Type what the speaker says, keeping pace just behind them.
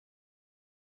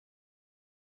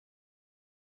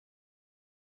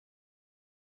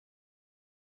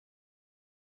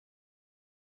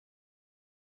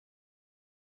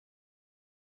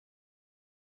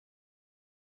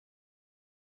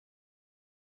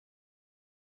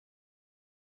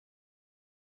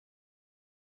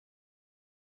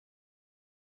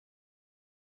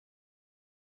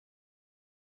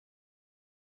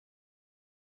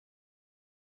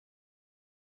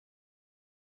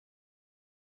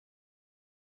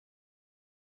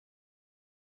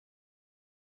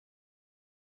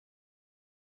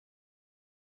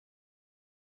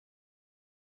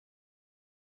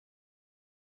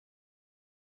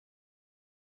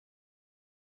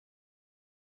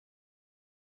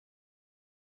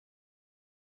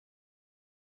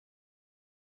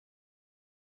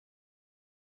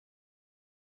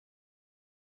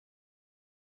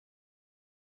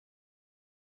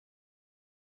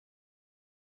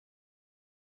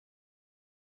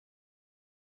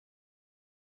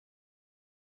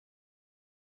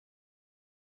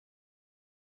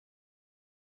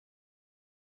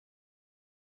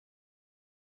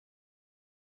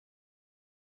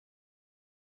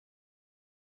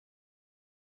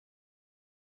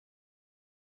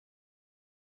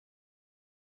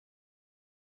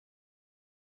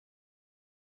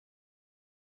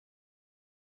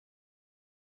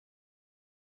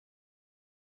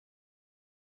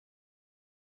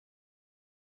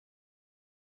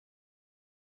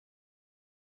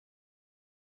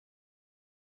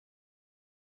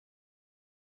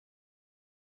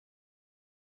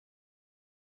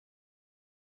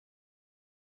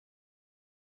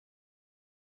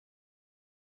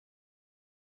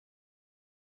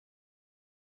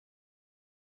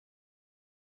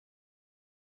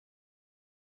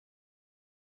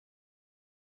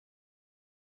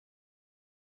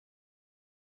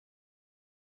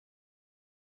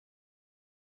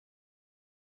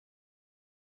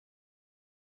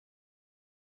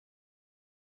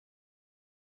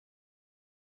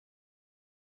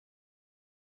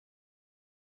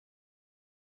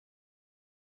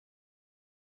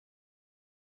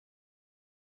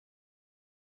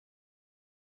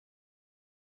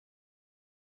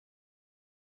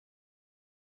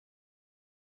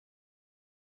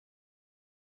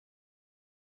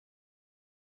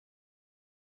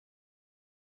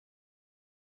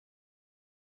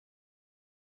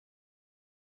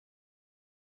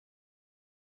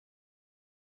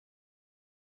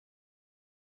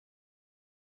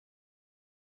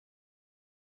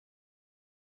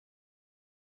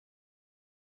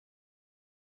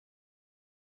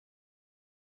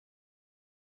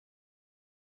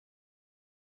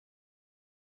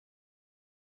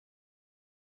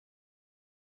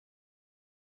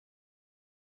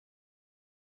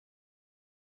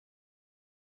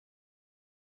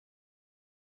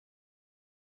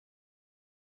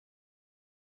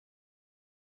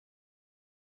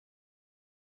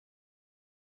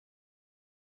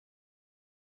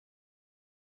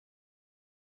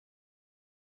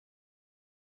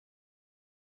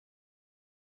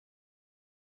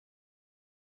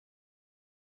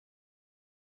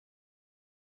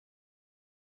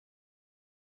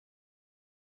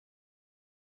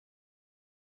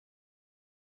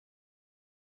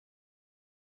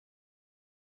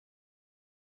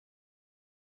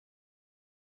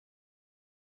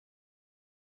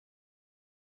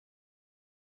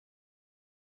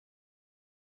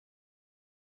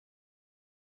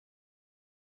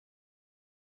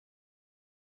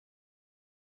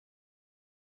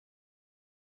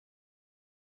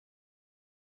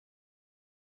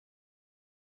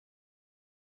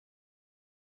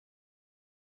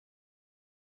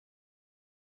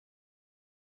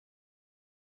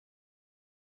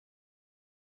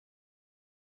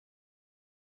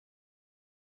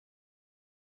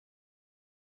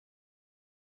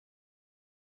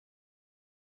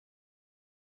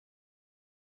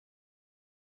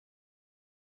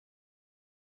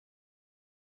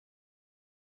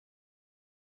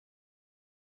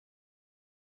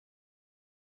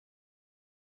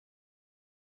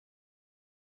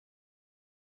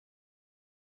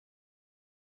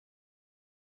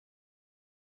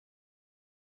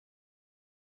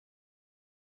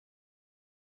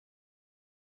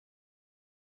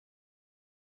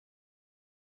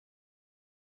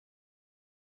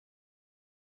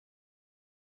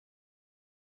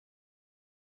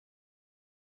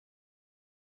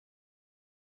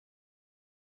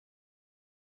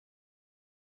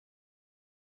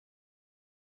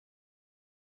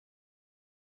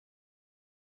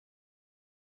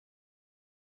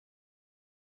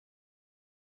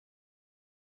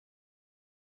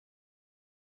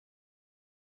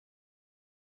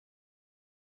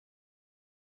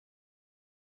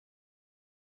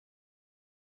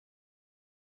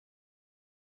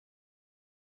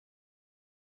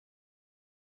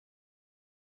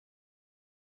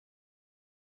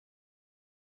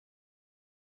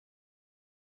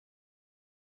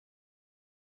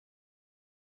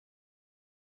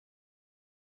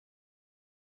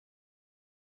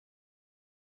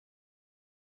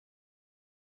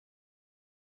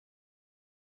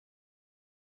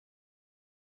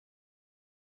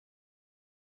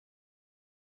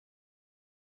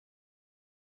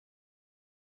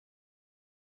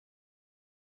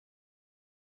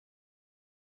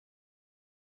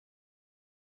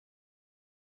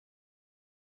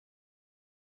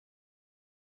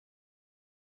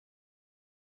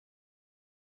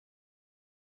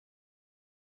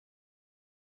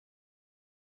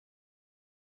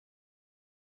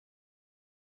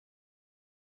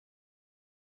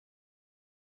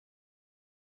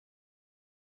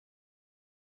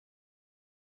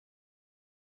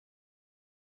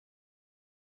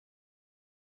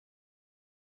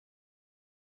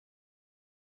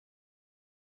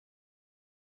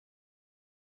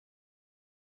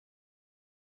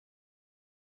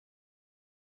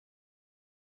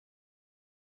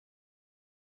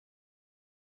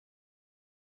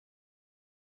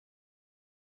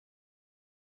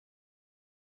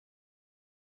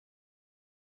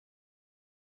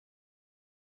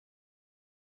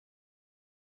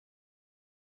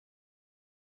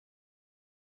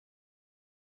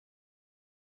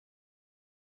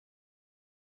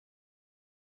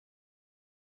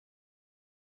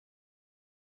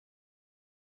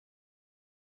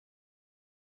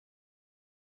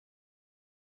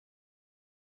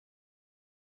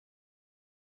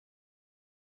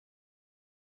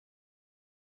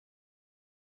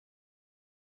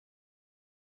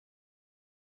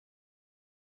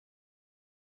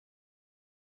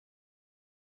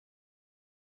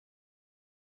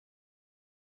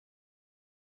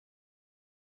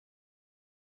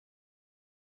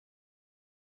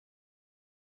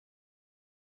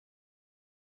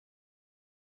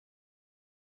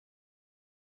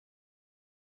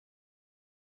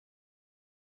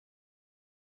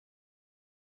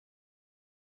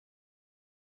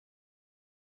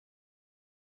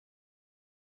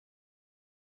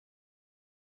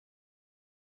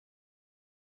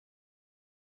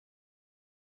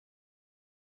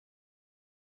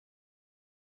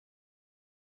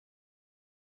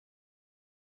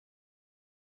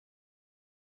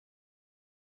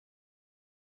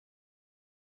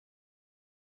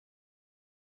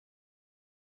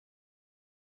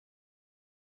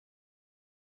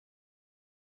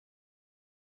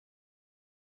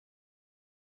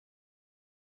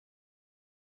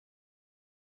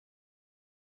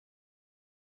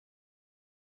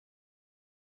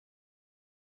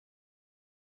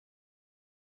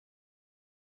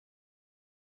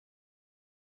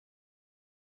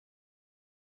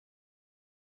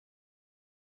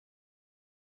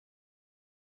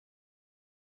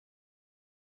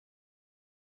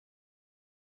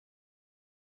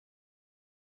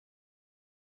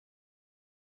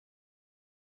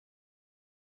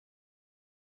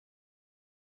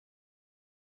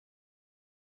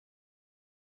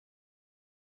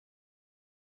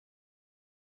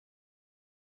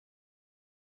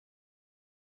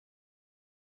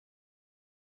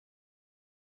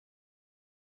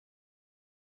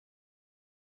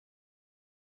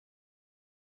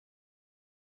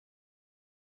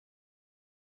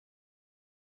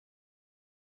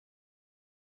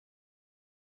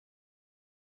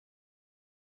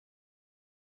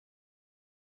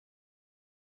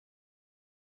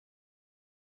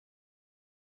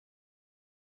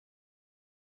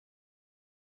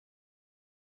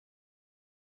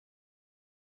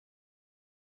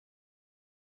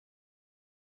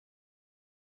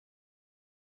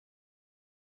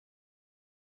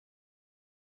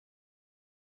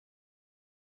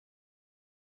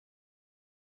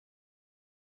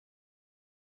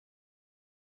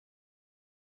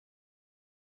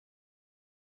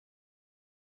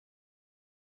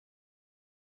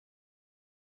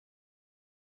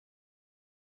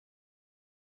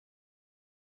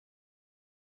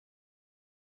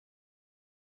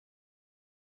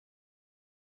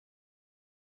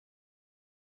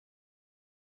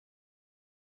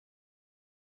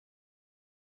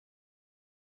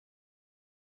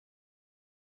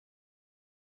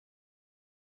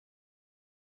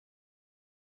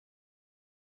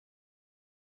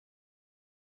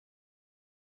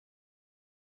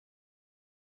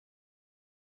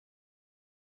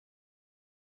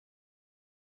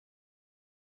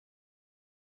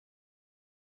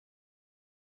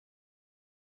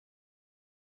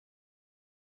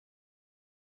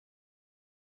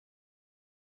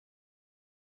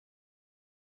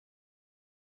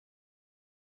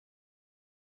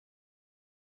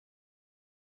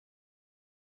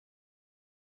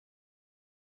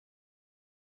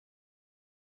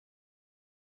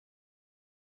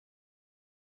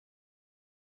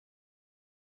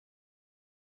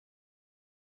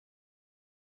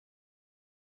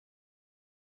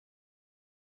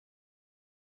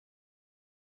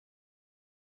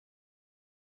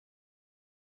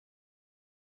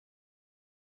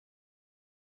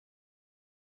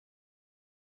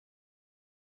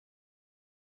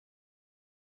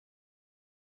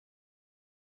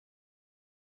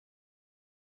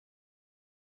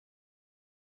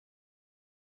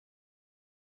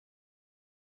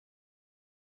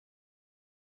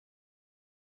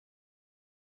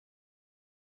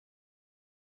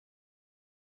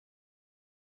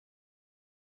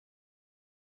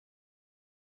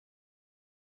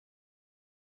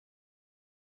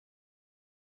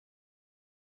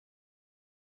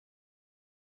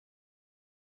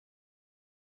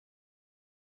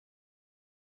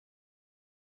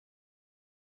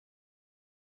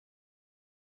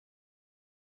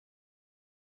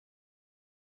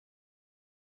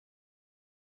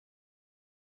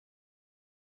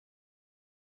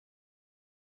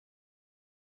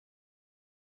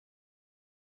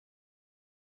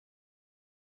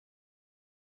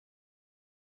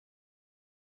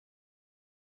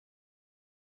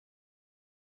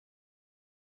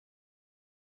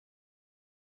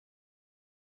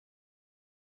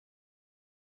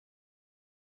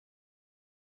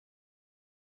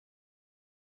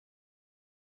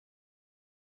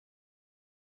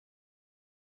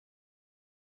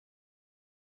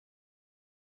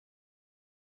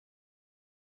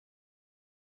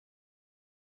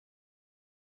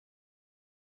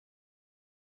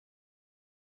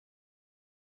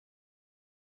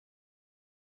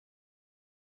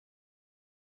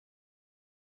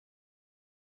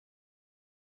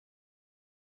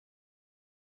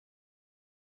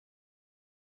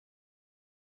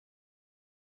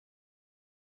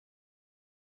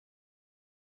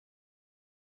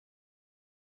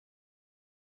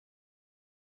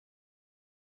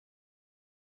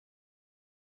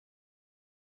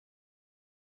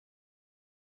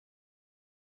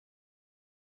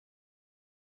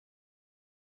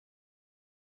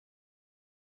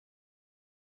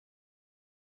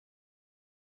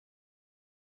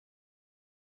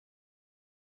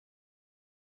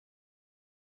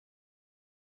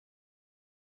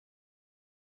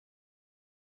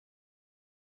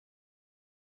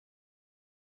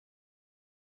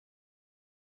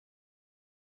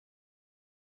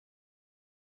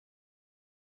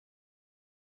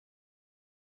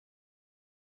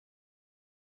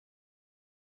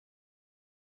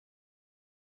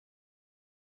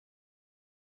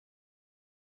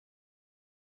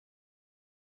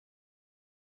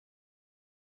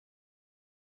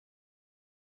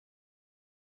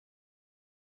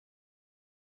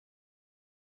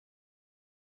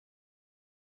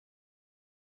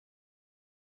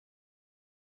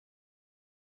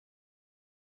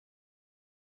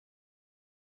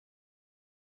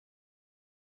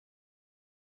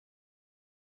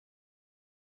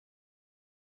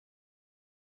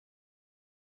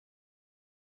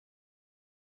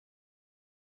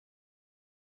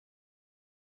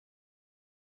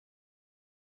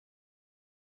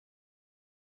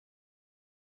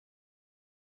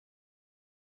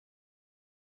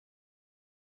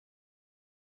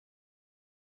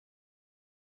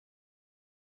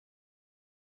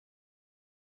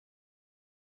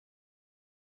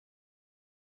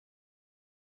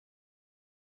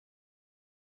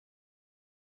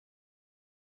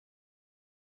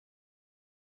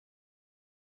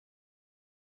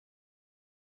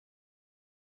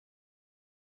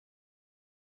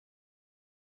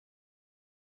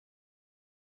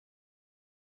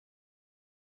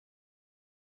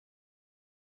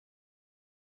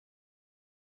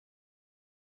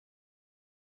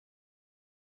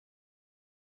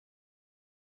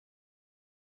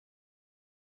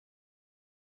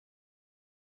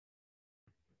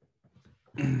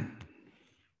Good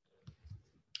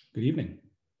evening.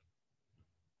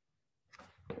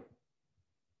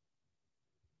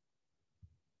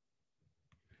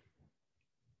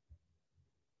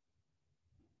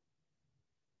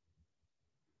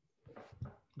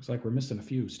 Looks like we're missing a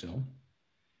few still.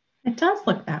 It does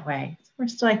look that way. We're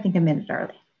still, I think, a minute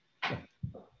early.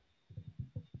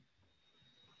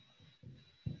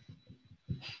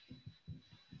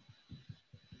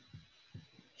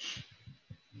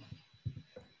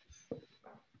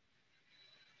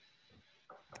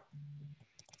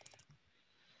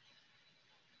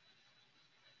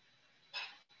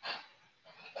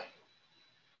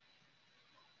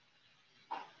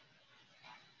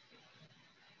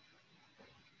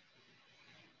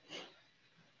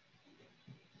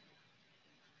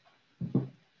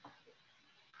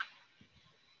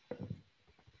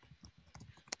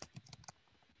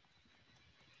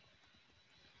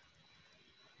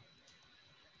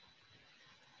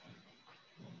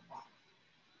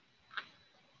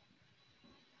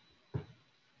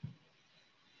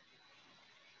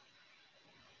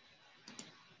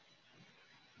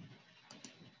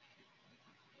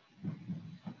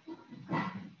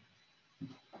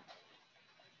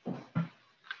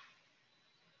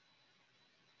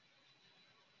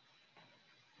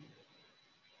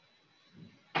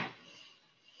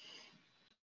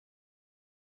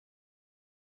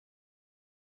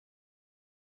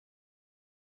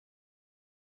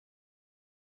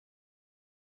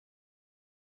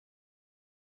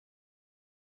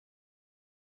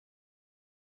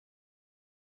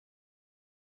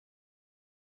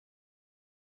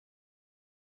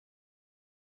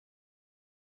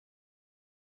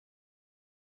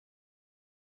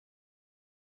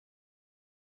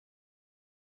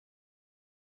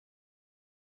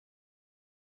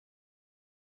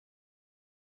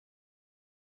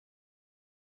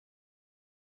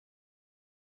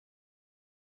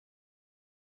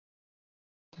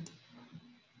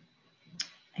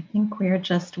 I think we're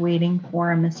just waiting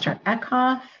for Mr.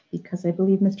 Eckhoff because I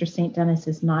believe Mr. St. Dennis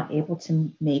is not able to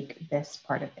make this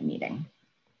part of the meeting.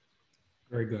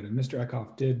 Very good. And Mr.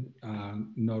 Eckhoff did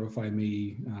notify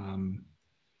me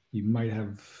you might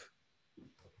have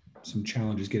some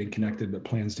challenges getting connected, but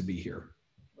plans to be here.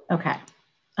 Okay.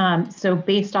 So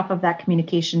based off of that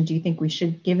communication, do you think we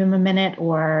should give him a minute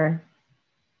or?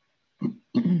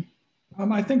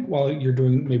 I think while you're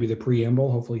doing maybe the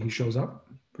preamble, hopefully he shows up.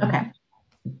 Okay.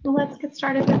 Well, let's get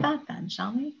started with that then,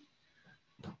 shall we?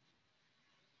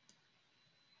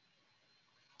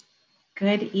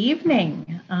 Good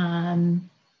evening. My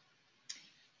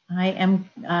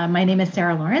name is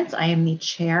Sarah Lawrence. I am the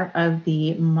chair of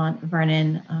the Mont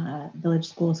Vernon Village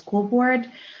School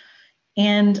Board.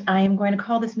 And I am going to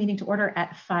call this meeting to order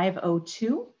at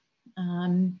 5:02.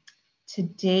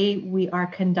 Today we are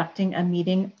conducting a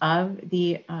meeting of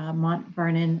the Mont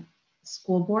Vernon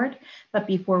School Board. But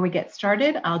before we get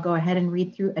started, I'll go ahead and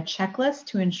read through a checklist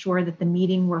to ensure that the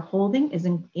meeting we're holding is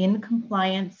in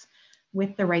compliance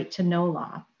with the right to know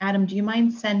law. Adam, do you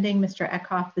mind sending Mr.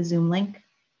 Eckhoff the Zoom link?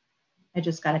 I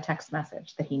just got a text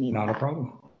message that he needs that. Not a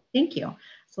problem. Thank you.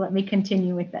 So let me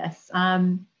continue with this.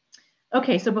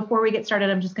 Okay, so before we get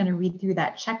started, I'm just going to read through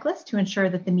that checklist to ensure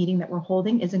that the meeting that we're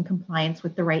holding is in compliance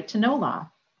with the right to know law.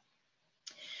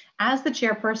 As the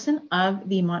chairperson of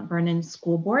the Mont Vernon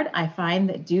School Board, I find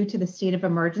that due to the state of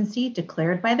emergency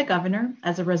declared by the governor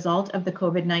as a result of the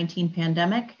COVID-19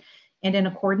 pandemic and in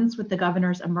accordance with the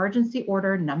governor's emergency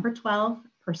order number 12,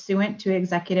 pursuant to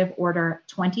Executive Order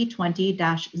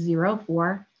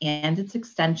 2020-04 and its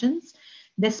extensions,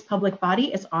 this public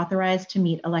body is authorized to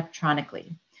meet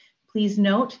electronically. Please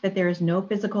note that there is no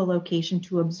physical location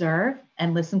to observe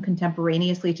and listen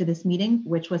contemporaneously to this meeting,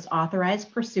 which was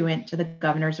authorized pursuant to the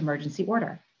governor's emergency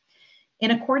order.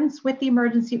 In accordance with the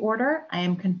emergency order, I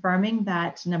am confirming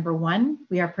that number one,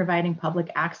 we are providing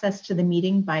public access to the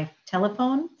meeting by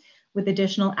telephone with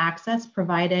additional access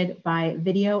provided by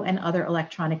video and other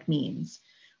electronic means.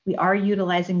 We are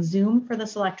utilizing Zoom for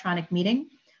this electronic meeting.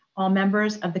 All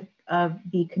members of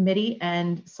the committee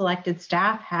and selected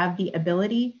staff have the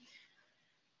ability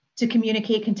to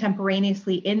communicate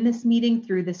contemporaneously in this meeting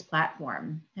through this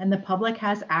platform. And the public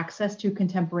has access to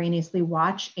contemporaneously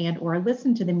watch and or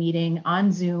listen to the meeting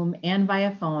on Zoom and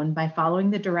via phone by following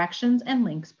the directions and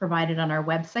links provided on our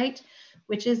website,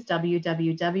 which is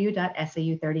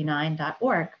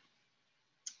www.sau39.org.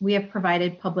 We have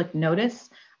provided public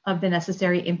notice of the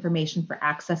necessary information for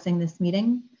accessing this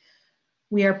meeting.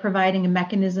 We are providing a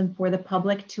mechanism for the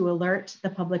public to alert the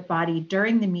public body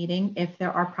during the meeting if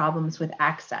there are problems with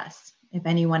access. If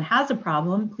anyone has a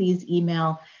problem, please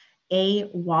email A.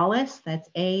 Wallace, that's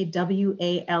AWALLACE,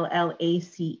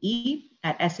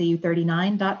 at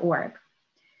sau39.org.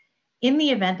 In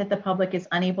the event that the public is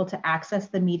unable to access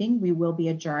the meeting, we will be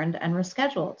adjourned and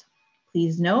rescheduled.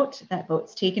 Please note that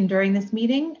votes taken during this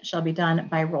meeting shall be done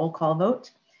by roll call vote.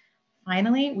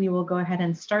 Finally, we will go ahead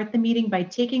and start the meeting by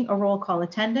taking a roll call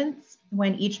attendance.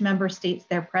 When each member states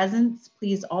their presence,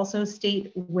 please also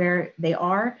state where they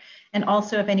are, and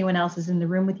also if anyone else is in the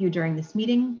room with you during this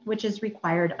meeting, which is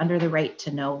required under the right to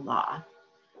know law.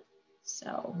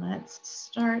 So let's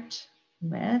start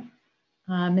with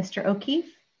Mr.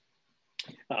 O'Keefe.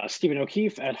 Stephen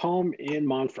O'Keefe at home in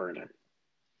Mont, Vernon.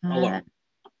 Alone.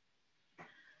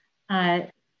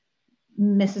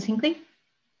 Mrs. Hinckley?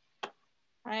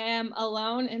 I am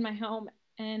alone in my home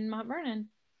in Mont Vernon.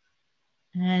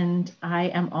 And I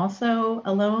am also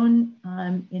alone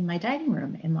in my dining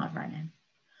room in Mont Vernon.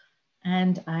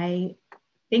 And I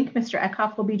think Mr.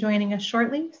 Eckhoff will be joining us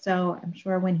shortly. So I'm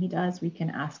sure when he does, we can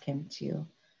ask him to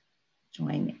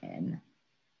join in.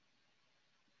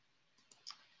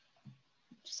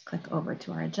 Just click over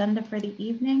to our agenda for the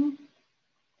evening.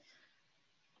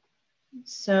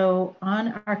 So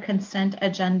on our consent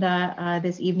agenda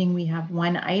this evening, we have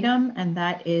one item, and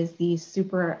that is the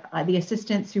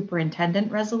assistant superintendent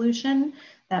resolution.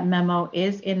 That memo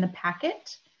is in the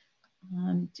packet.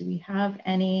 Do we have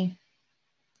any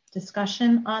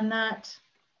discussion on that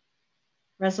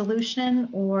resolution,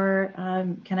 or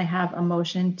can I have a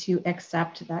motion to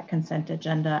accept that consent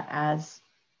agenda as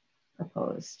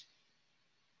proposed?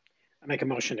 I make a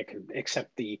motion to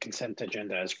accept the consent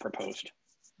agenda as proposed.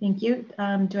 Thank you.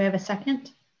 Do I have a second?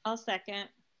 I'll second.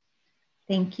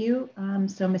 Thank you.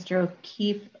 So Mr.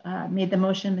 O'Keefe made the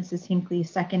motion, Mrs. Hinckley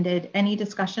seconded. Any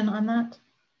discussion on that?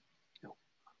 No.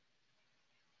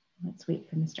 Let's wait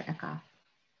for Mr. Eckhoff.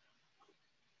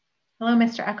 Hello,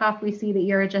 Mr. Eckhoff. We see that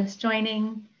you're just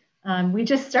joining. We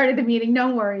just started the meeting,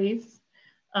 no worries.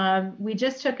 We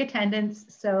just took attendance,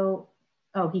 so,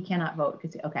 oh, he cannot vote,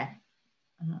 because, okay.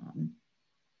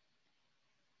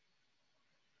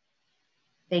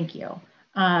 Thank you.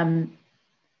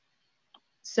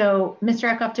 So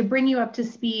Mr. Eckhoff, to bring you up to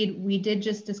speed, we did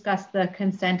just discuss the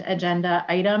consent agenda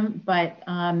item, but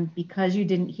because you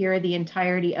didn't hear the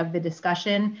entirety of the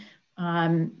discussion,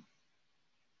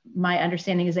 my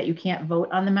understanding is that you can't vote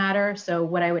on the matter. So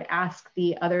what I would ask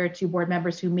the other two board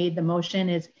members who made the motion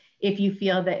is, if you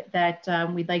feel that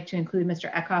we'd like to include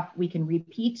Mr. Eckhoff, we can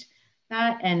repeat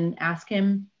that and ask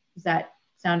him. Does that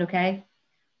sound okay?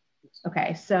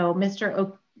 Okay, so Mr.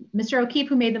 O'Keefe,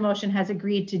 who made the motion, has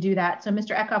agreed to do that. So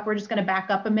Mr. Eckhoff, we're just going to back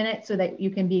up a minute so that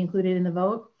you can be included in the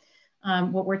vote.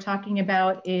 What we're talking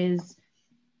about is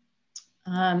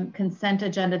consent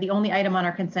agenda, the only item on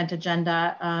our consent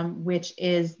agenda, which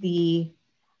is the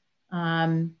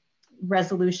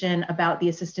resolution about the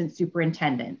assistant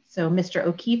superintendent. So Mr.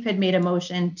 O'Keefe had made a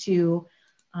motion to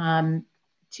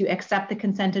accept the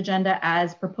consent agenda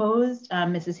as proposed.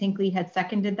 Mrs. Hinckley had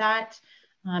seconded that.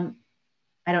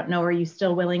 I don't know, are you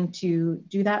still willing to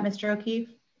do that, Mr. O'Keefe?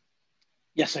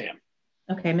 Yes, I am.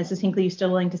 Okay, Mrs. Hinckley, you still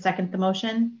willing to second the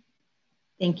motion?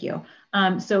 Thank you.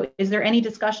 So is there any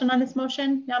discussion on this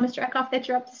motion now, Mr. Eckhoff, that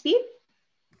you're up to speed?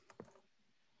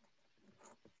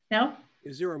 No?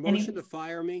 Is there a motion to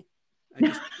fire me?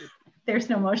 There's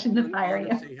no motion to fire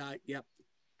you. Say hi. Yep.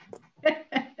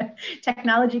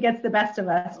 Technology gets the best of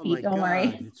us, Oh Pete, don't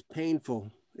worry. It's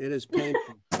painful. It is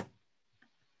painful.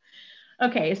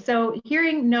 Okay, so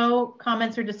hearing no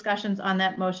comments or discussions on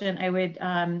that motion, I would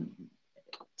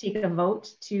take a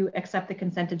vote to accept the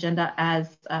consent agenda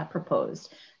as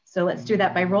proposed. So let's do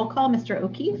that by roll call. Mr.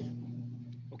 O'Keefe?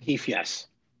 O'Keefe, yes.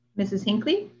 Mrs.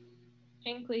 Hinckley?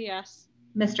 Hinckley, yes.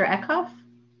 Mr. Eckhoff?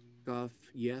 Goff,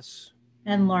 yes.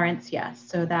 And Lawrence, yes.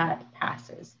 So that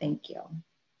passes. Thank you.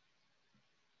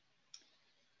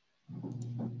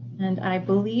 And I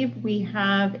believe we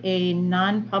have a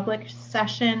non-public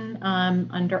session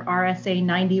under RSA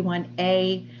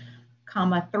 91A,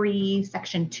 3,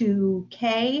 section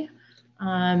 2K.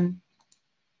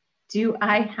 Do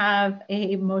I have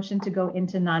a motion to go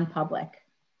into non-public?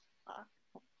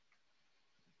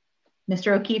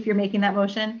 Mr. O'Keefe, you're making that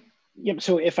motion? Yep,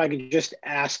 so if I could just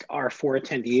ask our 4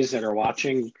 attendees that are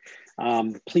watching,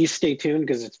 please stay tuned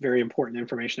because it's very important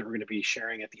information that we're going to be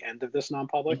sharing at the end of this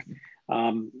non-public.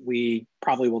 We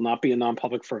probably will not be in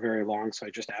non-public for very long, so I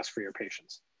just ask for your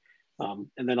patience. And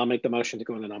then I'll make the motion to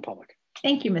go into non-public.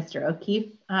 Thank you, Mr.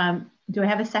 O'Keefe. Do I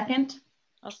have a second?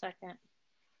 I'll second.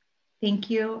 Thank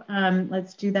you.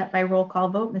 Let's do that by roll call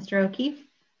vote. Mr. O'Keefe?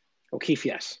 O'Keefe,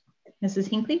 yes. Mrs.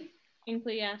 Hinckley?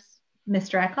 Hinckley, yes.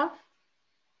 Mr. Eckhoff?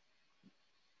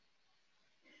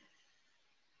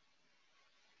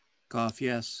 Goff,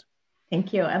 yes.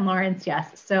 Thank you. And Lawrence,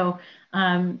 yes. So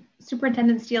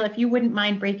Superintendent Steele, if you wouldn't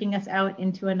mind breaking us out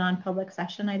into a non-public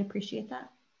session, I'd appreciate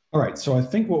that. All right, so I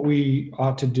think what we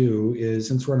ought to do is,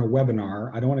 since we're in a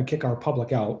webinar, I don't want to kick our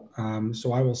public out.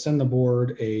 So I will send the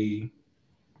board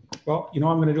well, you know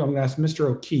what I'm going to do? I'm going to ask Mr.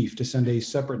 O'Keefe to send a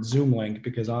separate Zoom link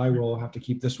because I will have to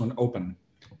keep this one open.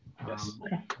 Yes.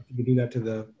 Okay. If you could do that to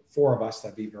the 4 of us,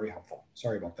 that'd be very helpful.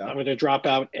 Sorry about that. I'm going to drop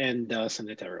out and send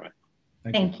it to everyone.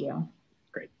 Thank you.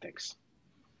 Great, thanks.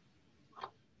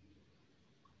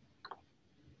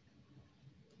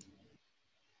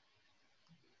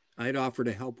 I'd offer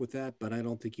to help with that, but I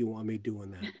don't think you want me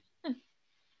doing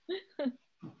that.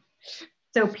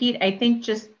 So Pete, I think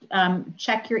just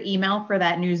check your email for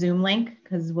that new Zoom link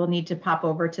because we'll need to pop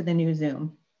over to the new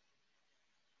Zoom.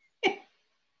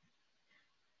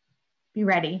 Be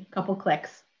ready, couple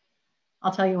clicks.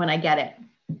 I'll tell you when I get it.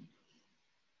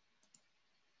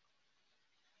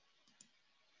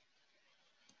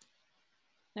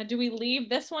 Now, do we leave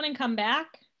this one and come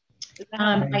back?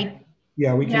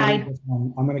 Yeah, we can leave this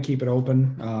one. I'm going to keep it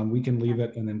open. We can leave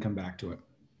it and then come back to it.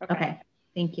 Okay,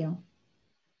 thank you.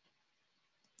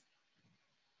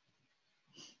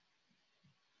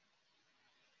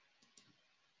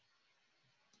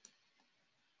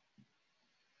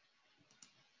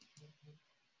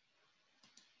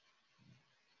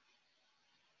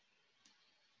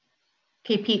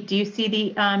 Okay, Pete, do you see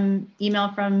the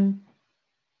email from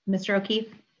Mr.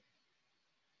 O'Keefe?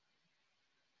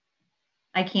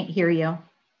 I can't hear you.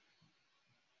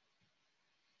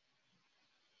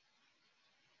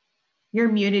 You're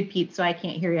muted, Pete, so I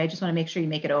can't hear you. I just want to make sure you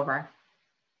make it over.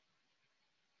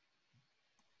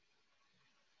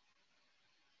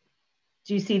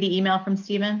 Do you see the email from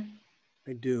Stephen?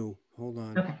 I do. Hold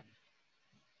on. Okay.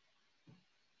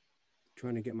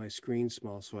 Trying to get my screen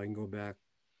small so I can go back.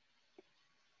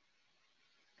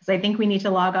 Because I think we need to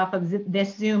log off of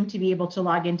this Zoom to be able to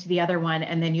log into the other one,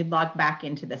 and then you'd log back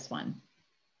into this one.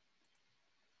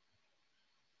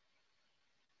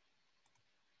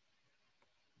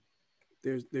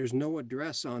 There's no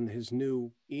address on his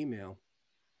new email.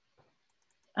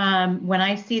 When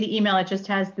I see the email, it just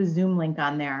has the Zoom link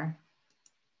on there.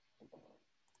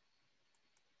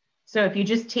 So if you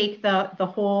just take the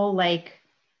whole, like,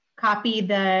 copy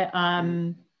the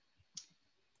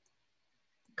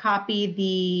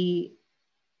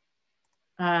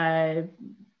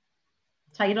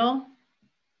title.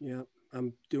 Yeah,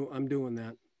 I'm doing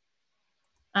that.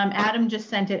 Adam just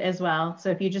sent it as well. So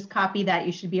if you just copy that,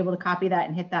 you should be able to copy that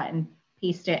and hit that and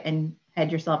paste it and head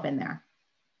yourself in there.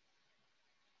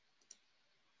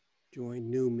 Join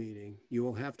new meeting. You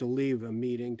will have to leave a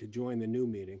meeting to join the new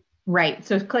meeting. Right.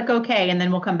 So click OK, and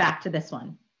then we'll come back to this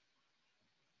one.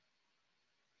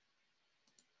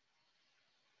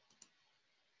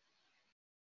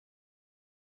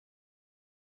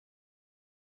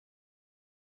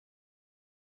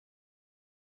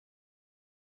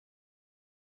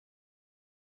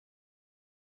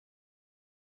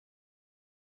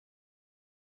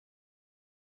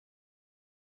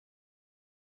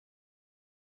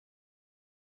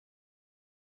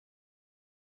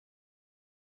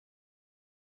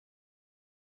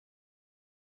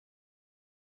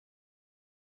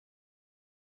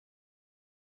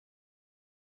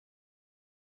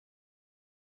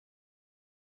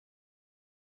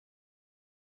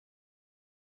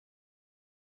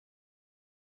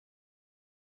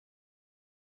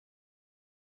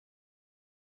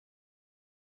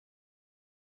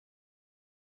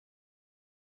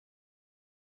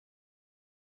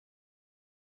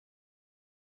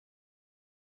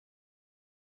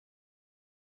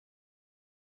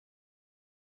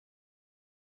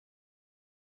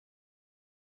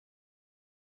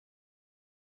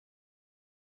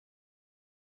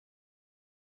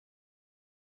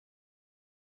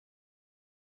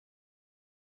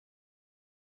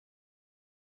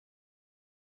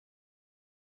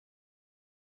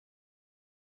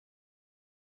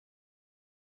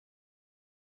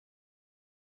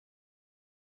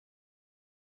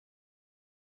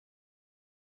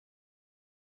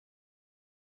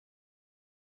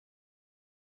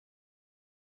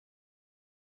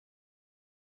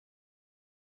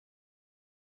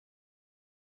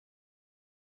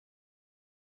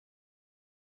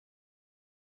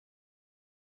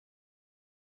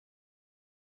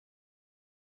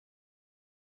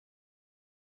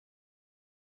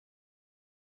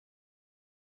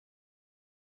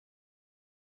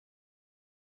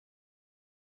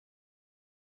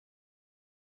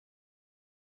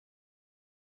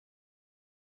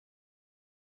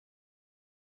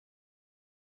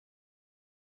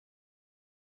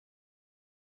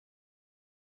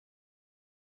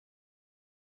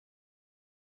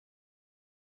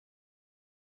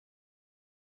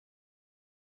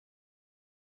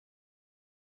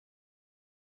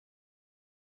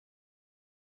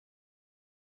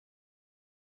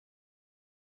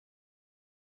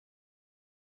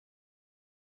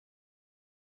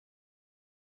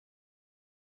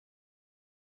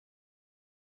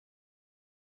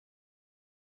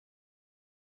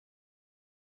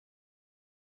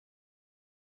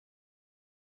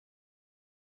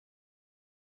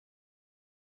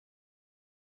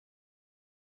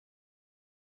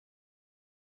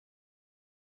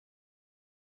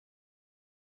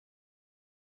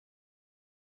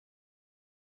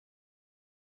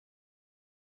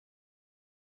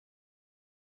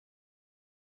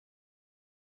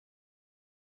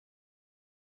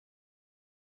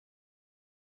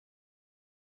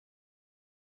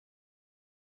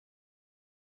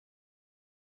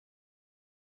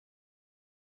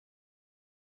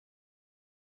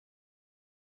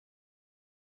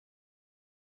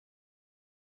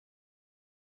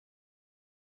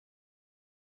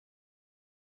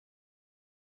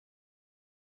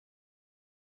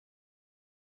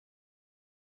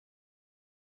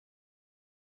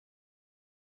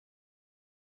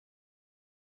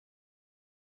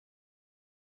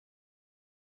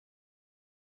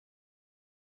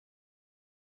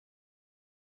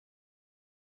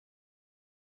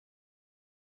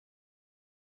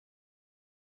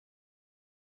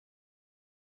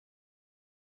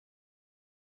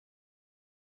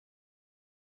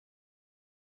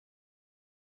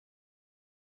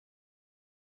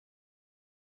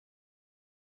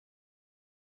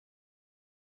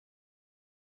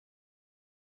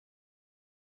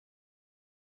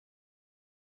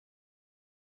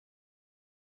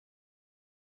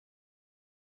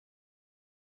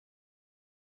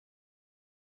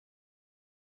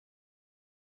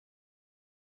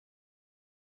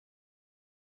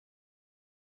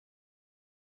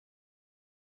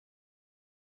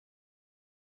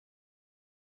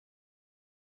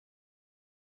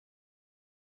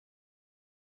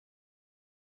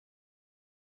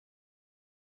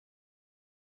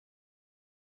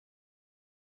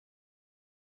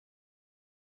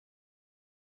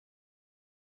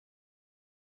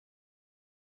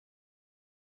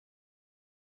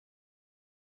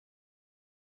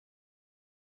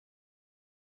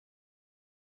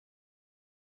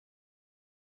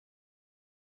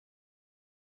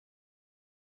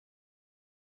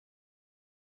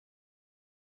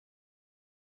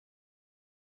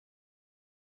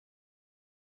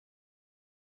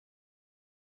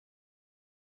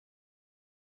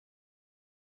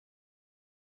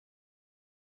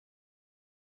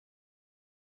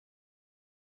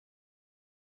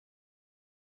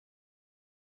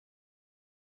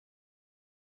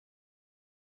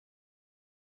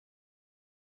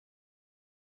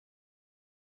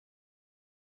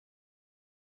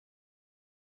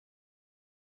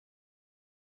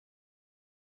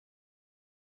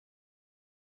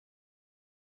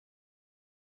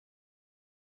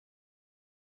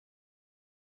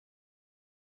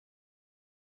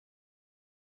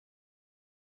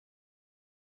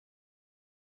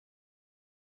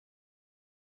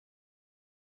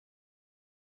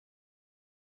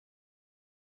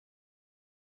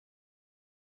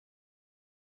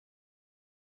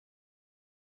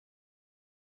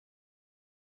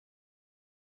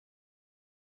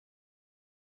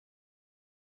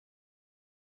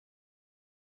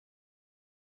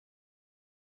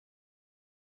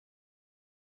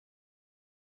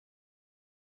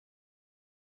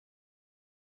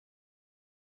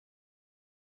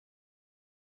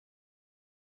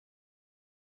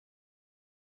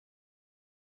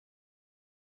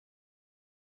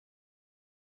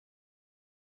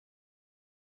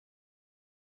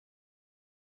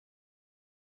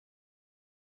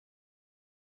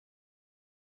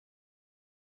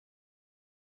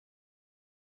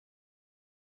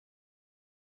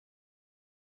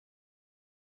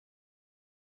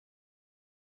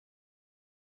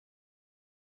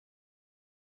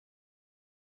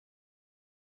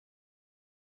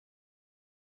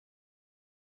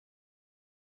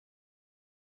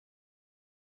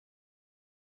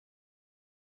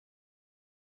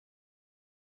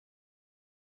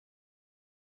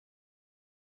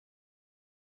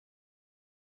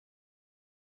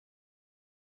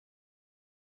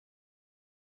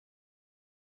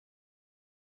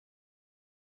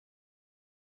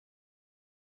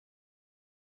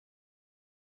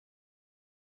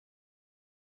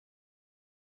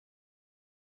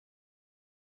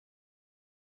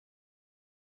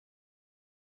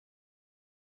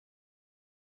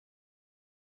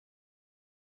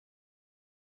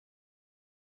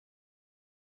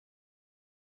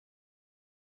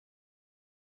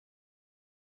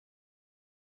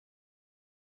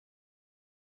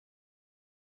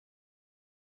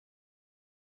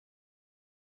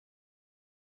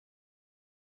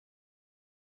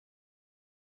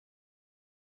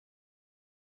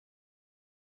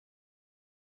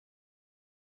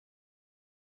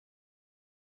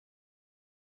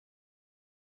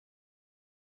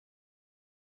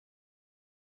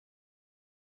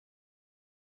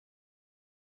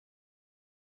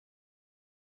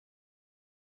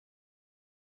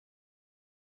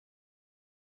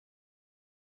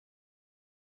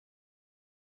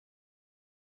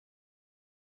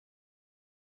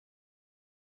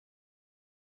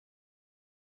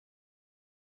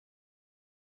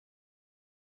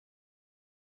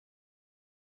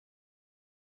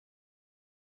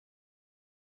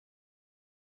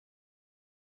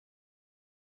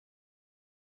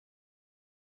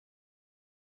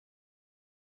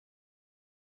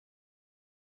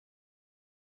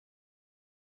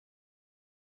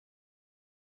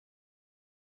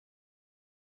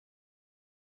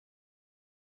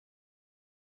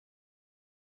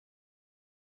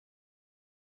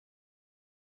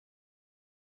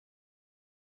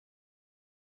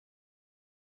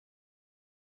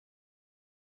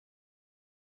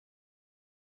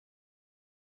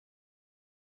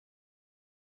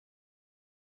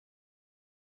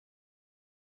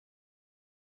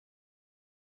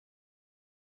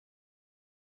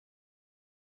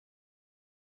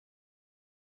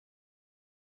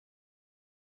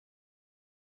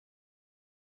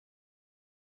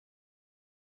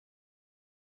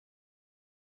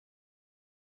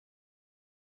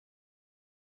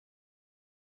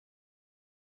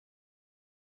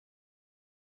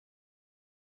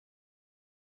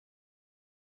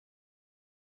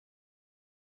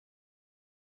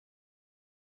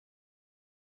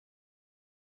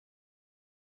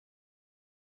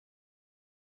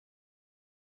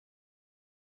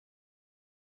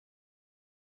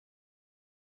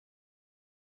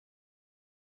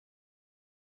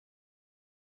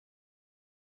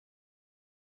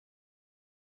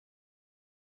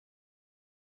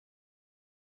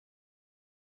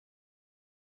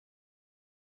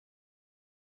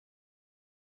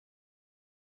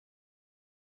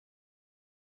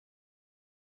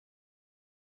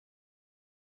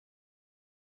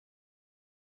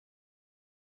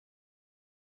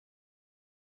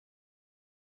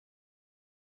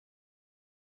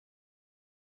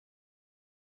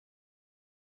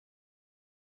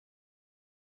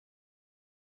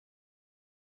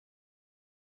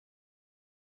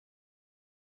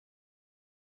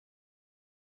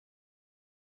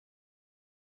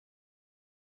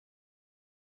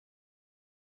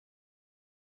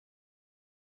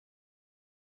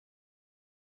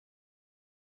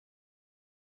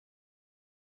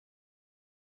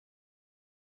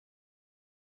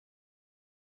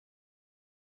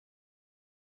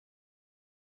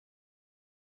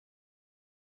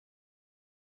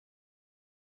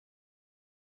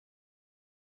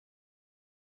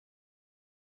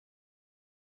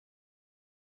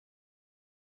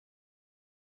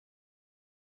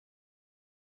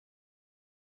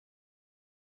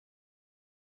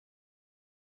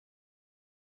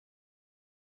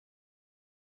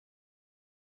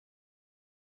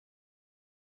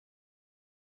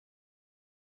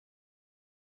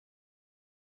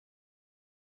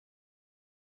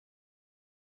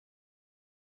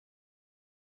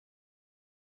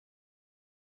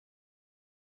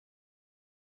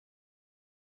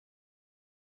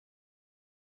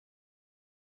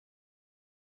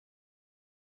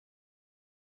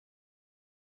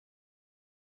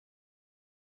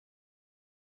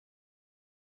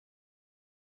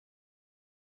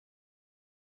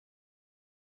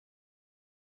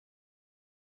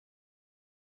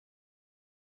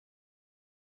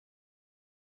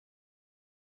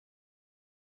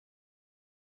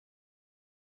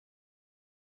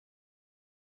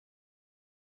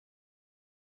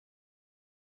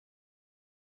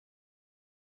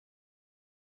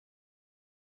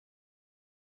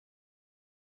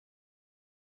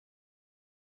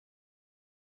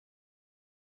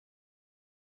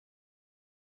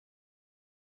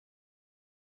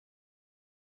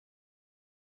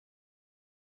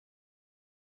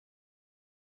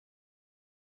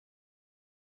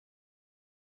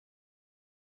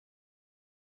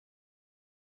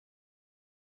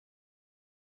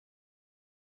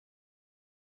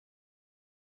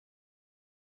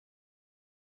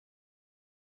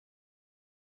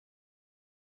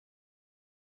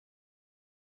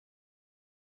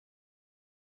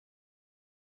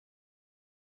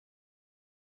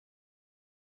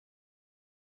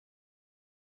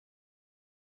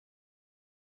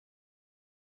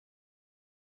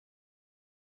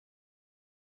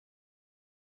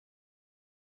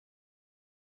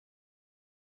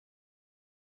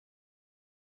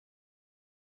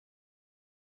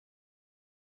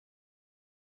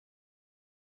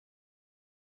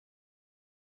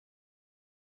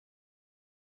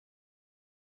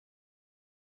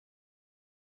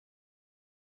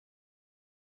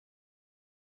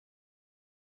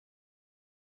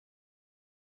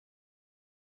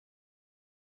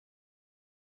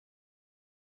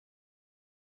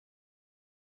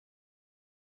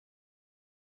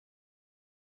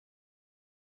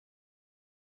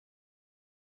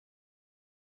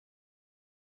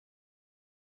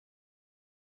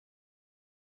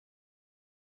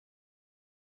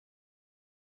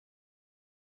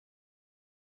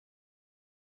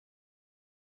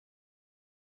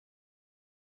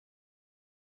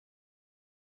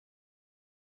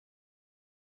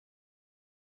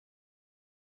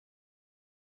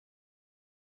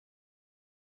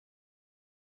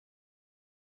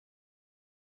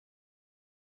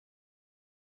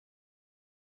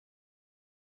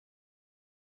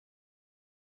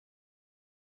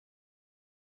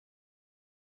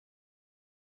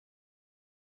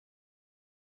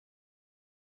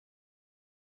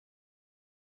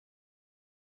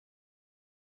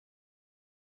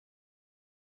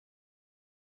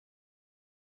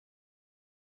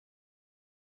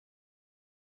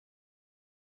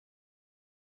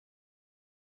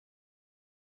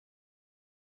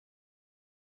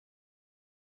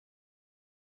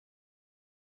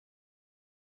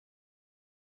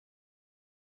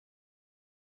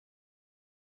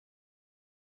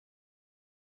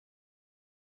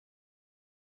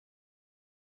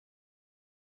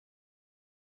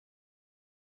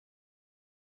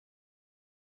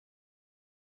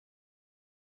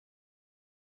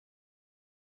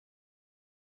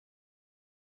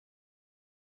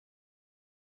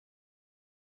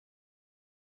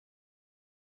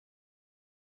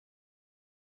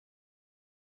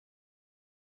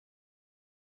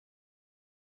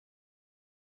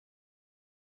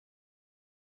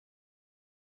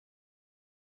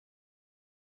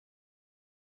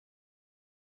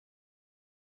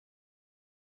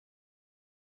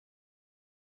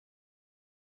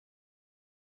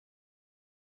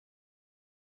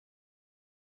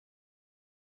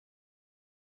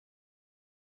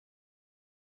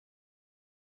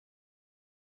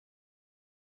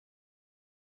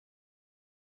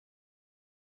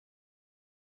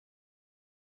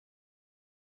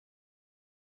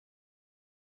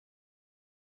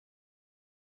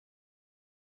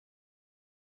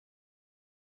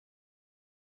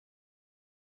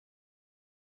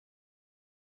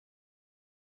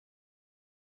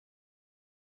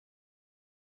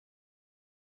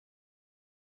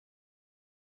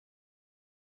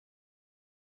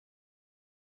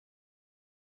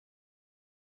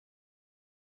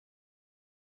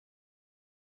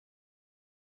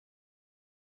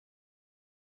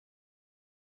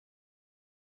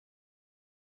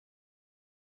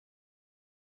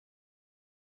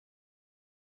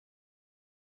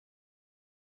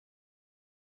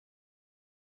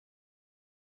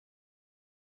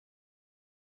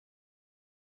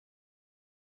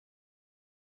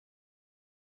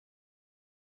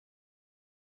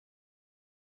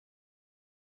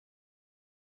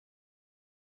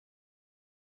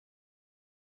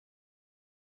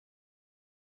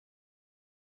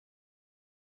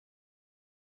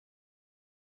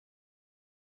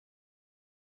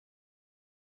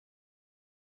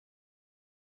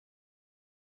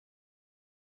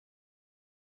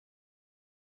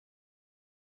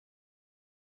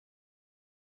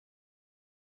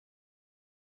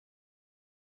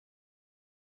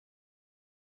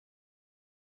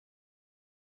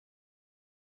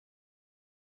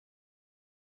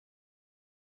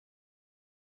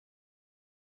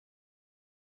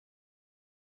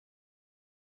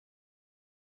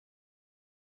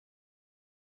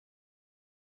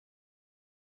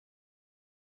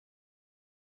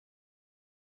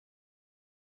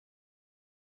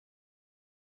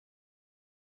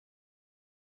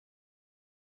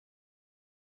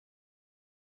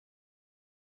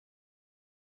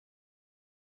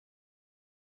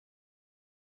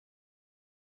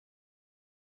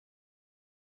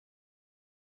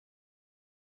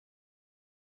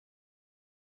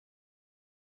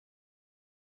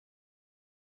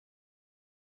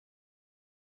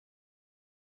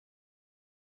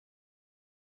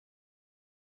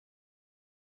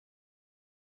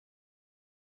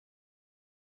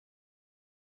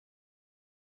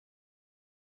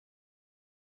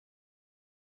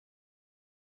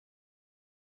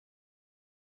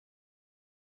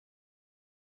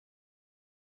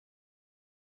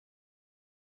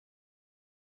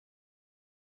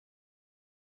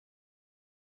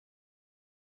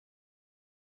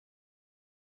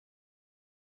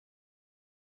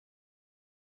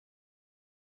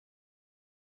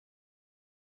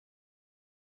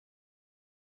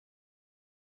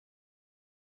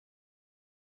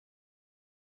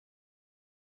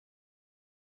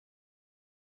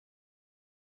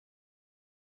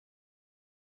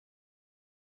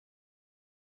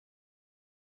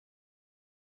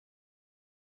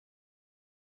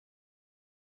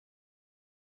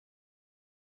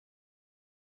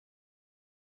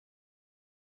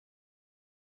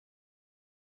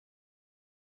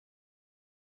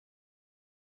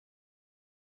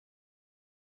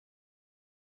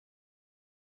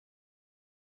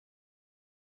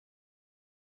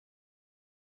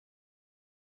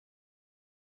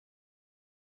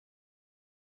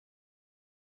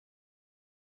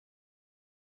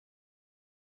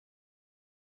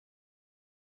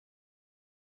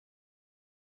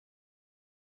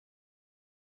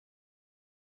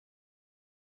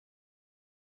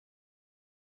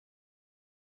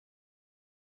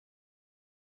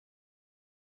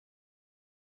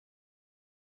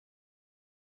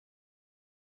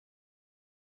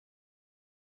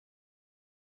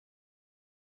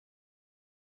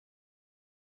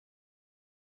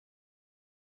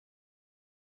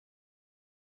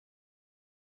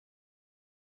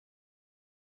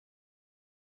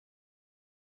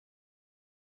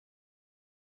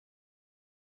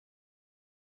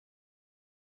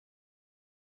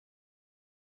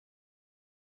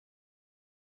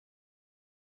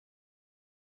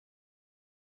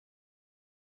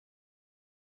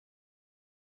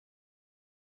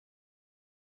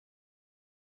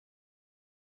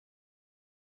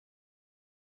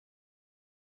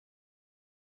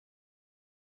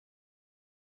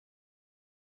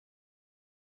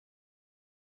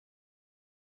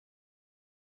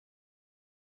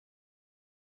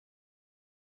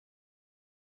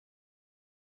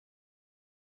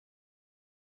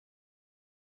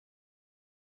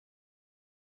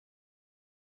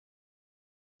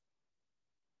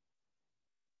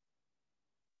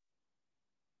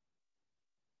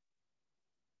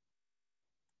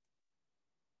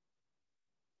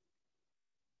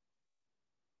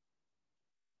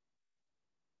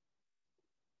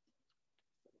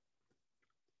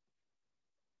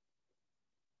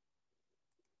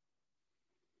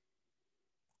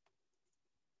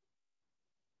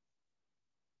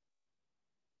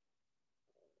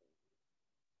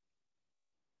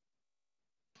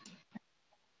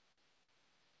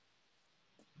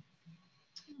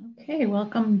 Okay,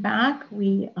 welcome back.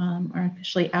 We are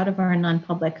officially out of our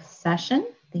non-public session.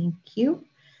 Thank you.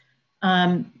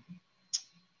 Hang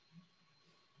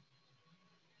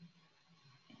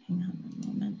on a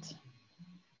moment.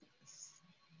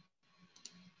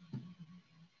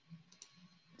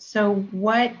 So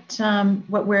what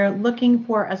we're looking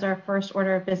for as our first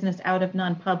order of business out of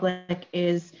non-public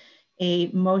is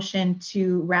a motion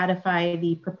to ratify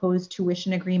the proposed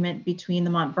tuition agreement between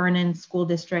the Mont Vernon School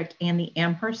District and the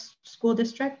Amherst School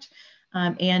District,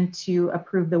 and to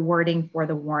approve the wording for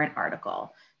the warrant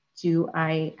article. Do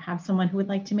I have someone who would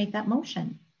like to make that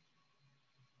motion?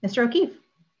 Mr. O'Keefe,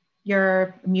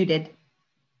 you're muted.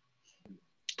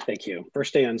 Thank you.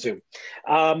 First day on Zoom.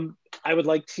 I would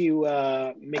like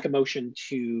to make a motion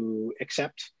to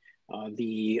accept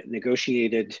the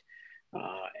negotiated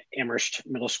Amherst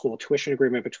Middle School tuition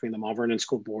agreement between the Mont Vernon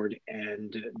School Board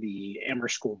and the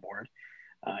Amherst School Board,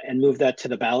 and move that to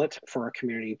the ballot for our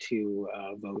community to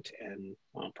vote and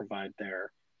provide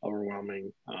their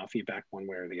overwhelming feedback one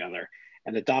way or the other,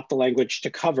 and adopt the language to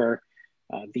cover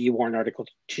the warrant article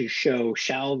to show,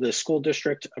 shall the school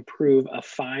district approve a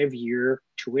 5-year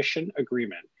tuition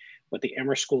agreement with the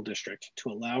Amherst School District to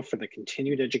allow for the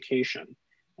continued education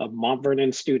of Mont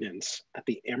Vernon students at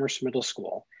the Amherst Middle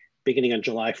School beginning on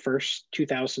July 1st,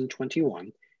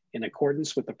 2021, in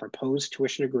accordance with the proposed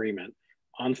tuition agreement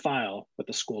on file with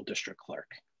the school district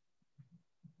clerk.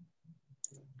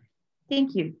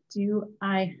 Thank you. Do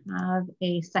I have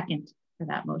a second for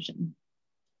that motion?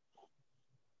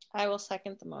 I will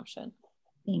second the motion.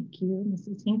 Thank you,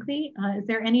 Mrs. Hinckley. Is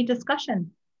there any discussion?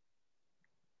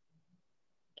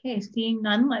 Okay, seeing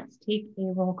none, let's take a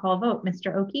roll call vote.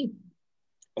 Mr. O'Keefe.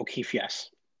 O'Keefe,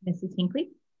 yes. Mrs. Hinckley.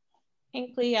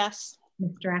 Hinckley, yes.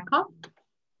 Mr. Eckhoff.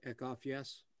 Eckhoff,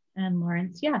 yes. And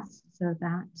Lawrence, yes. So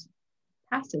that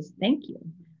passes. Thank you.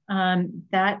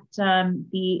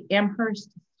 The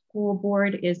Amherst School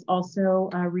Board is also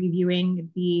reviewing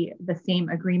the same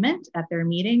agreement at their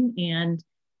meeting, and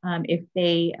if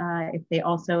they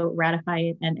also ratify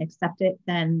it and accept it,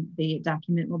 then the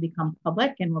document will become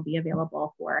public and will be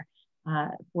available for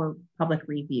public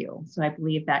review. So I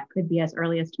believe that could be as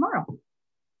early as tomorrow.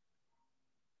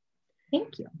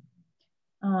 Thank you.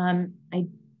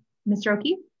 Mr.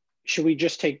 O'Keefe? Should we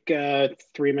just take 3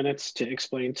 minutes to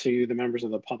explain to the members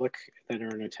of the public that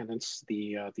are in attendance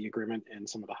the agreement and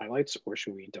some of the highlights, or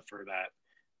should we defer that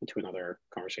into another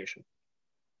conversation?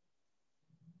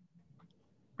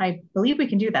 I believe we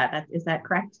can do that. Is that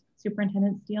correct,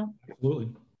 Superintendent Steele? Absolutely.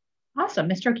 Awesome.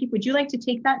 Mr. O'Keefe, would you like to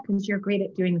take that? Because you're great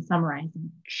at doing the summarizing.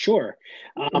 Sure.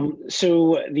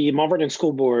 So the Mont Vernon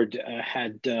School Board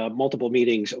had multiple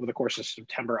meetings over the course of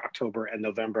September, October, and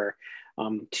November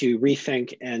to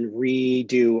rethink and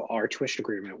redo our tuition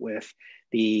agreement with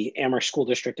the Amherst School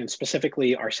District, and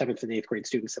specifically our 7th and 8th grade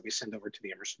students that we send over to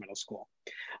the Amherst Middle School.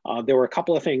 There were a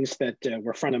couple of things that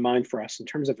were front of mind for us in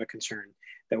terms of a concern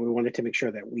that we wanted to make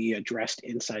sure that we addressed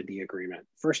inside the agreement.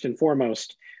 First and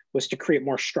foremost was to create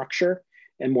more structure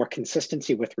and more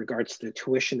consistency with regards to the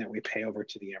tuition that we pay over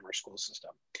to the Amherst school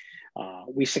system.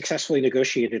 We successfully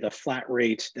negotiated a flat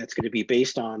rate that's going to be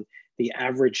based on the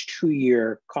average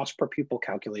 2-year cost per pupil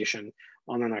calculation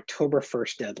on an October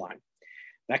 1st deadline.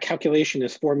 That calculation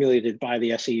is formulated by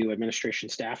the SAU administration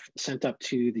staff, sent up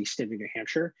to the state of New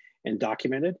Hampshire and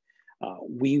documented.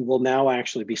 We will now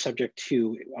actually be subject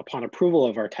to, upon approval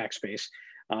of our tax base,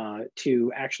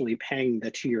 to actually paying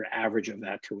the 2-year average of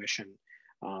that tuition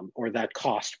or that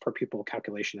cost per pupil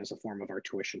calculation as a form of our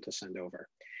tuition to send over.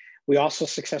 We also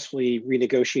successfully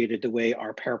renegotiated the way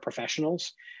our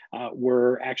paraprofessionals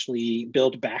were actually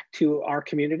billed back to our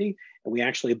community, and we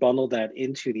actually bundled that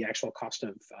into the actual cost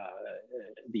of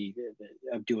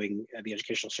doing the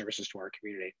educational services to our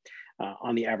community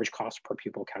on the average cost per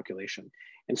pupil calculation.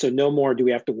 And so no more do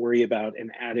we have to worry about an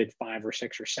added 5 or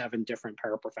 6 or 7 different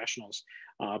paraprofessionals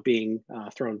being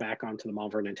thrown back onto the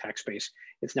Mont Vernon tax base.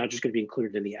 It's now just going to be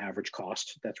included in the average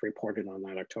cost that's reported on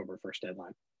that October 1st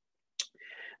deadline.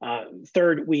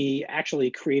 Third, we actually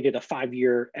created a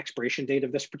 5-year expiration date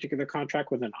of this particular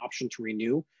contract with an option to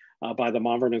renew by the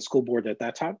Mont Vernon School Board at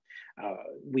that time.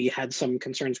 We had some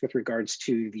concerns with regards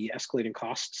to the escalating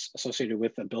costs associated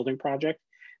with the building project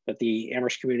that the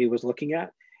Amherst community was looking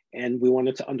at. And we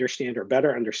wanted to understand or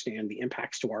better understand the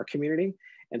impacts to our community.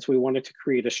 And so we wanted to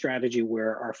create a strategy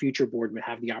where our future board would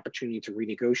have the opportunity to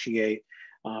renegotiate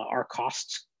our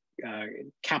costs,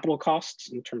 capital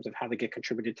costs in terms of how they get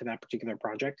contributed to that particular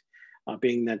project,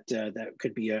 being that that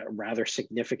could be a rather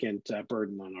significant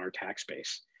burden on our tax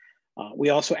base. We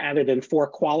also added in 4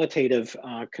 qualitative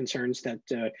concerns that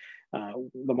the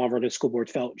Mont Vernon School Board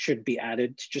felt should be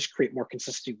added to just create more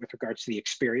consistency with regards to the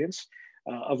experience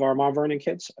of our Mont Vernon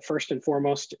kids. First and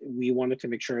foremost, we wanted to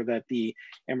make sure that the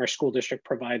Amherst School District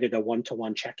provided a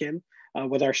one-to-one check-in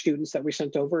with our students that we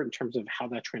sent over in terms of how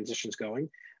that transition is going.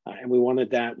 And we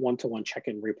wanted that one-to-one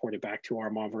check-in reported back to our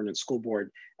Mont Vernon School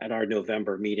Board at our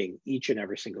November meeting each and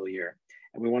every single year.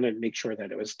 And we wanted to make sure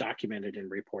that it was documented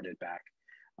and reported back.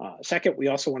 Second, we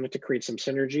also wanted to create some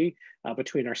synergy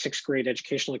between our 6th grade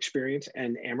educational experience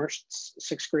and Amherst's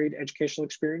 6th grade educational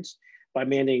experience by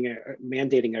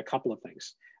mandating a couple of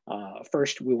things.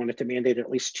 First, we wanted to mandate at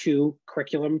least 2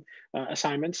 curriculum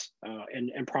assignments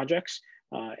and projects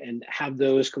and have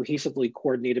those cohesively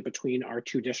coordinated between our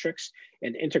 2 districts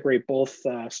and integrate both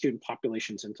student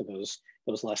populations into those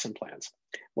lesson plans,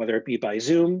 whether it be by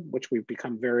Zoom, which we've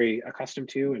become very accustomed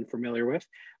to and familiar with,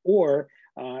 or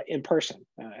in person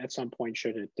at some point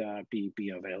should it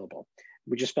be available.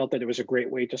 We just felt that it was a great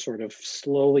way to sort of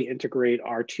slowly integrate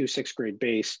our 2 6th grade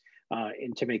base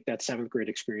and to make that 7th grade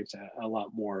experience a lot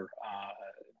more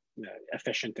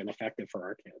efficient and effective for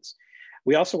our kids.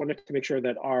 We also wanted to make sure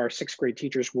that our 6th grade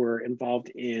teachers were involved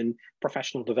in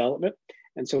professional development.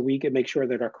 And so we could make sure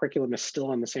that our curriculum is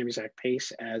still on the same exact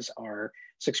pace as our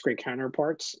 6th grade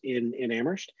counterparts in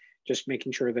Amherst, just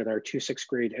making sure that our 2 6th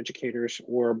grade educators,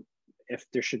 or if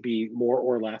there should be more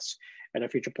or less at a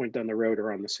future point down the road,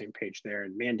 are on the same page there,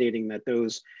 and mandating that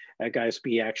those guys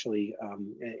be actually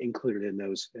included in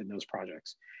those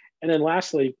projects. And then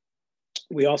lastly,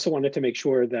 we also wanted to make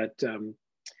sure that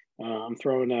I'm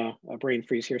throwing a brain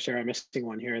freeze here, Sarah. I'm missing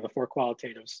one here, the 4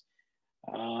 qualitatives.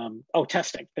 Oh,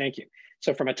 testing, thank you.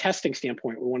 So from a testing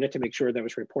standpoint, we wanted to make sure that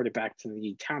was reported back to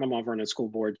the Town of Mont Vernon School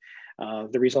Board,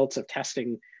 the results of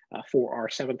testing for our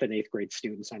 7th and 8th grade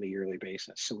students on a yearly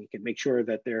basis. So we can make sure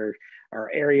that there are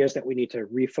areas that we need to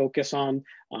refocus on,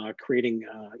 creating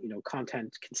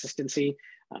content consistency,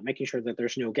 making sure that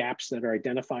there's no gaps that are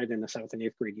identified in the 7th and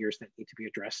 8th grade years that need to be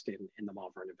addressed in the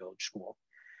Mont Vernon Village School.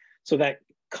 So that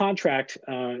contract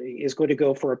is going to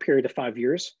go for a period of 5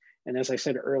 years. And as I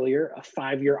said earlier, a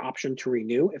 5-year option to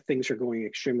renew if things are going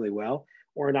extremely well,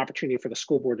 or an opportunity for the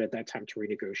school board at that time to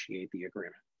renegotiate the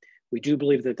agreement. We do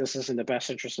believe that this is in the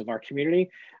best interest of our community,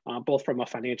 both from a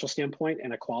financial standpoint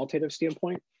and a qualitative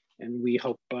standpoint. And we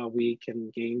hope we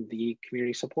can gain the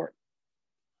community support.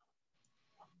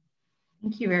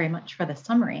 Thank you very much for the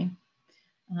summary.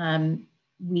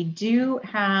 We do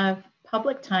have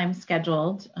public time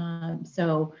scheduled.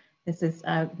 So this is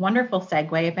a wonderful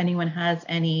segue. If anyone has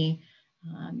any,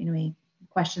 any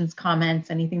questions,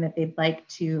 comments, anything that they'd like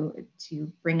to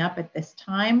bring up at this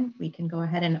time, we can go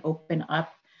ahead and open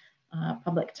up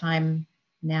public time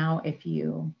now if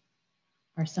you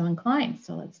are so inclined.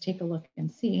 So let's take a look and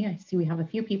see. I see we have a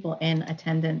few people in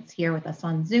attendance here with us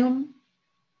on Zoom.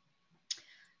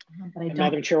 But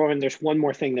Madam Chairwoman, there's one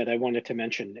more thing that I wanted to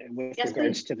mention with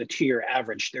regards to the 2-year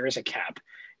average. There is a cap,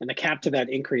 and the cap to that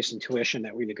increase in tuition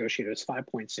that we negotiated is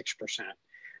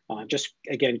 5.6%. Just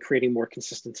again, creating more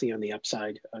consistency on the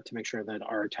upside to make sure that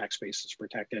our tax base is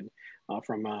protected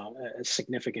from a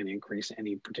significant increase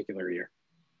any particular year.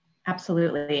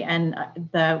 Absolutely. And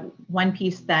the one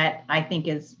piece that I think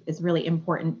is really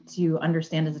important to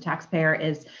understand as a taxpayer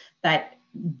is that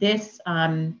this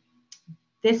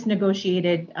this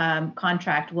negotiated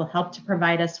contract will help to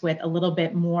provide us with a little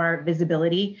bit more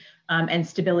visibility and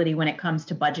stability when it comes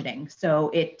to budgeting.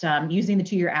 So it using the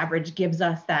 2-year average gives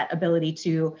us that ability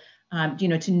to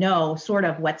to know sort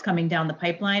of what's coming down the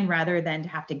pipeline rather than to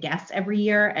have to guess every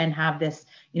year and have this,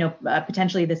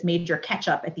 potentially this major catch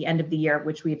up at the end of the year,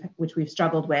 which we've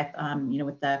struggled with,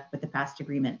 with the past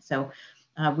agreement. So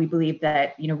we believe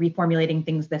that, reformulating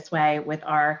things this way with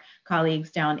our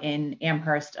colleagues down in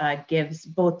Amherst gives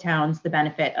both towns the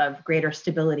benefit of greater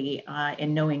stability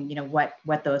in knowing,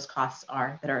 what those costs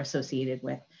are that are associated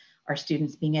with our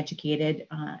students being educated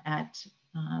at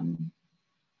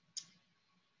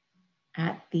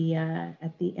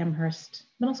the Amherst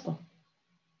Middle School.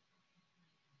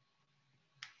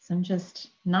 So I'm just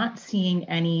not seeing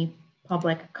any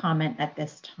public comment at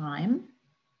this time.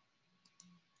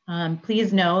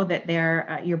 Please know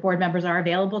that your board members are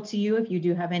available to you if you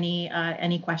do have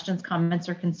any questions, comments,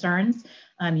 or concerns.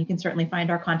 You can certainly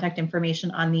find our contact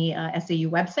information on the SAU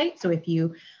website. So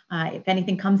if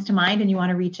anything comes to mind and you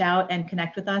want to reach out and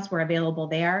connect with us, we're available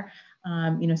there.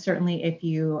 Certainly if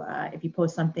you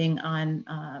post something on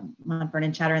Mont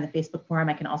Vernon Chatter in the Facebook forum,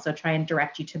 I can also try and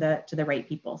direct you to the right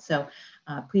people. So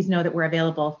please know that we're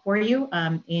available for you,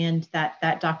 and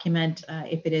that document,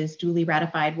 if it is duly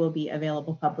ratified, will be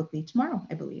available publicly tomorrow,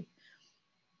 I believe.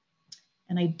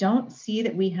 And I don't see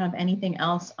that we have anything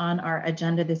else on our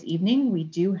agenda this evening. We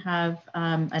do have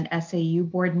an SAU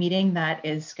board meeting that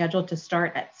is scheduled to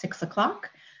start at 6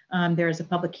 o'clock. There's a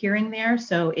public hearing there.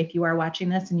 So if you are watching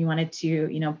this and you wanted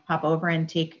to, pop over and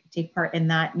take part in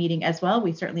that meeting as well,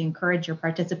 we certainly encourage your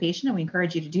participation and we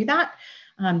encourage you to do that.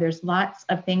 There's lots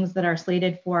of things that are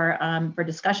slated for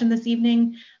discussion this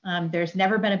evening. There's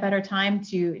never been a better time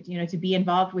to be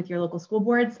involved with your local school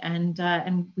boards,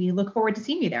 and we look forward to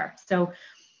seeing you there. So,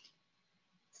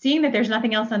 seeing that there's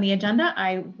nothing else on the agenda,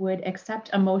 I would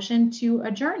accept a motion to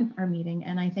adjourn our meeting,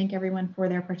 and I thank everyone for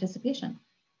their participation.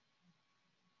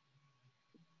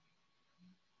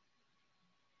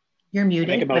 You're muted.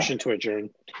 Make a motion to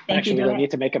adjourn. Actually, we don't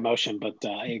need to make a motion, but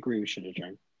I agree we should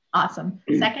adjourn. Awesome.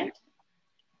 Second?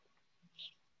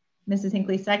 Mrs.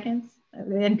 Hinckley seconds,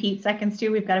 and Pete seconds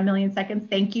too. We've got a million seconds.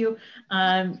 Thank you.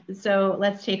 So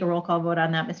let's take a roll call vote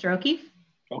on that. Mr. O'Keefe?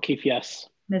 O'Keefe, yes.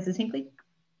 Mrs. Hinckley?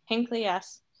 Hinckley,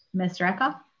 yes. Mr.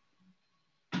 Eckhoff?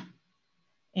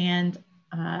 And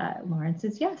Lawrence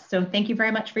is yes. So thank you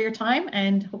very much for your time,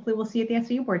 and hopefully we'll see you at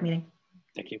the SVU board meeting.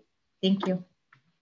 Thank you. Thank you.